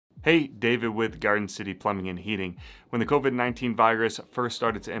Hey, David with Garden City Plumbing and Heating. When the COVID-19 virus first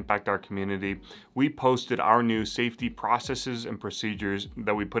started to impact our community, we posted our new safety processes and procedures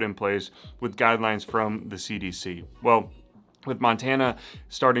that we put in place with guidelines from the CDC. Well, with Montana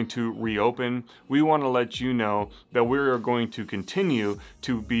starting to reopen, we want to let you know that we are going to continue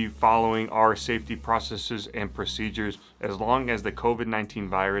to be following our safety processes and procedures as long as the COVID-19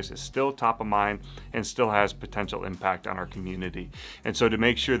 virus is still top of mind and still has potential impact on our community. And so to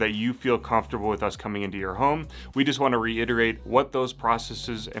make sure that you feel comfortable with us coming into your home, we just want to reiterate what those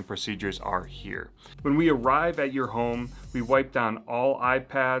processes and procedures are here. When we arrive at your home, we wipe down all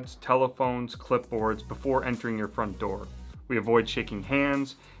iPads, telephones, clipboards before entering your front door. We avoid shaking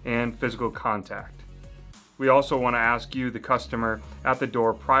hands and physical contact. We also want to ask you, the customer, at the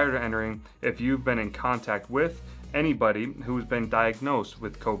door prior to entering if you've been in contact with anybody who's been diagnosed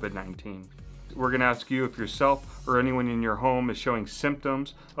with COVID-19. We're going to ask you if yourself or anyone in your home is showing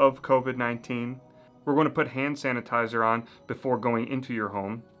symptoms of COVID-19. We're going to put hand sanitizer on before going into your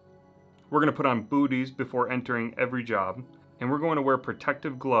home. We're going to put on booties before entering every job. And we're going to wear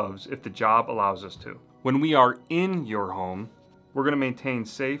protective gloves if the job allows us to. When we are in your home, we're going to maintain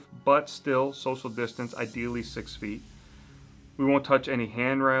safe but still social distance, ideally 6 feet. We won't touch any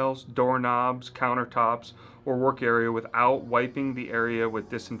handrails, doorknobs, countertops, or work area without wiping the area with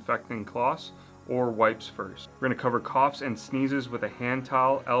disinfecting cloths or wipes first. We're going to cover coughs and sneezes with a hand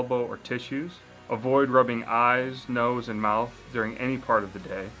towel, elbow, or tissues. Avoid rubbing eyes, nose, and mouth during any part of the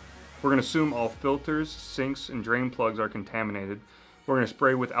day. We're going to assume all filters, sinks, and drain plugs are contaminated. We're going to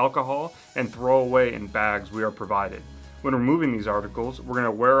spray with alcohol and throw away in bags we are provided. When removing these articles, we're going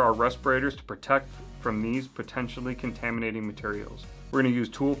to wear our respirators to protect from these potentially contaminating materials. We're going to use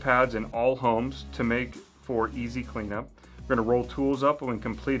tool pads in all homes to make for easy cleanup. We're going to roll tools up when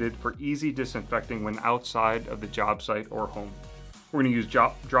completed for easy disinfecting when outside of the job site or home. We're going to use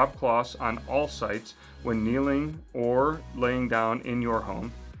drop cloths on all sites when kneeling or laying down in your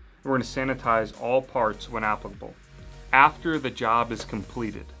home. We're going to sanitize all parts when applicable. After the job is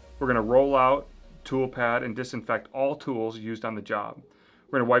completed, we're going to roll out tool pad and disinfect all tools used on the job.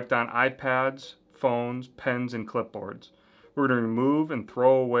 We're going to wipe down iPads, phones, pens, and clipboards. We're going to remove and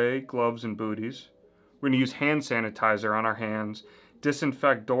throw away gloves and booties. We're going to use hand sanitizer on our hands,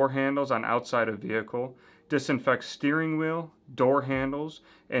 disinfect door handles on outside of vehicle, disinfect steering wheel, door handles,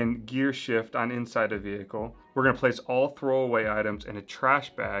 and gear shift on inside of vehicle. We're going to place all throwaway items in a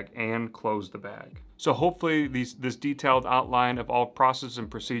trash bag and close the bag. So hopefully this detailed outline of all processes and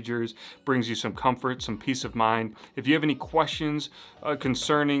procedures brings you some comfort, some peace of mind. If you have any questions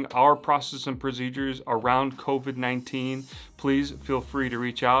concerning our processes and procedures around COVID-19, please feel free to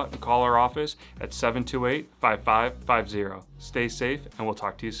reach out and call our office at 728-5550. Stay safe, and we'll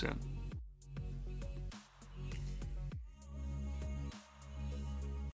talk to you soon.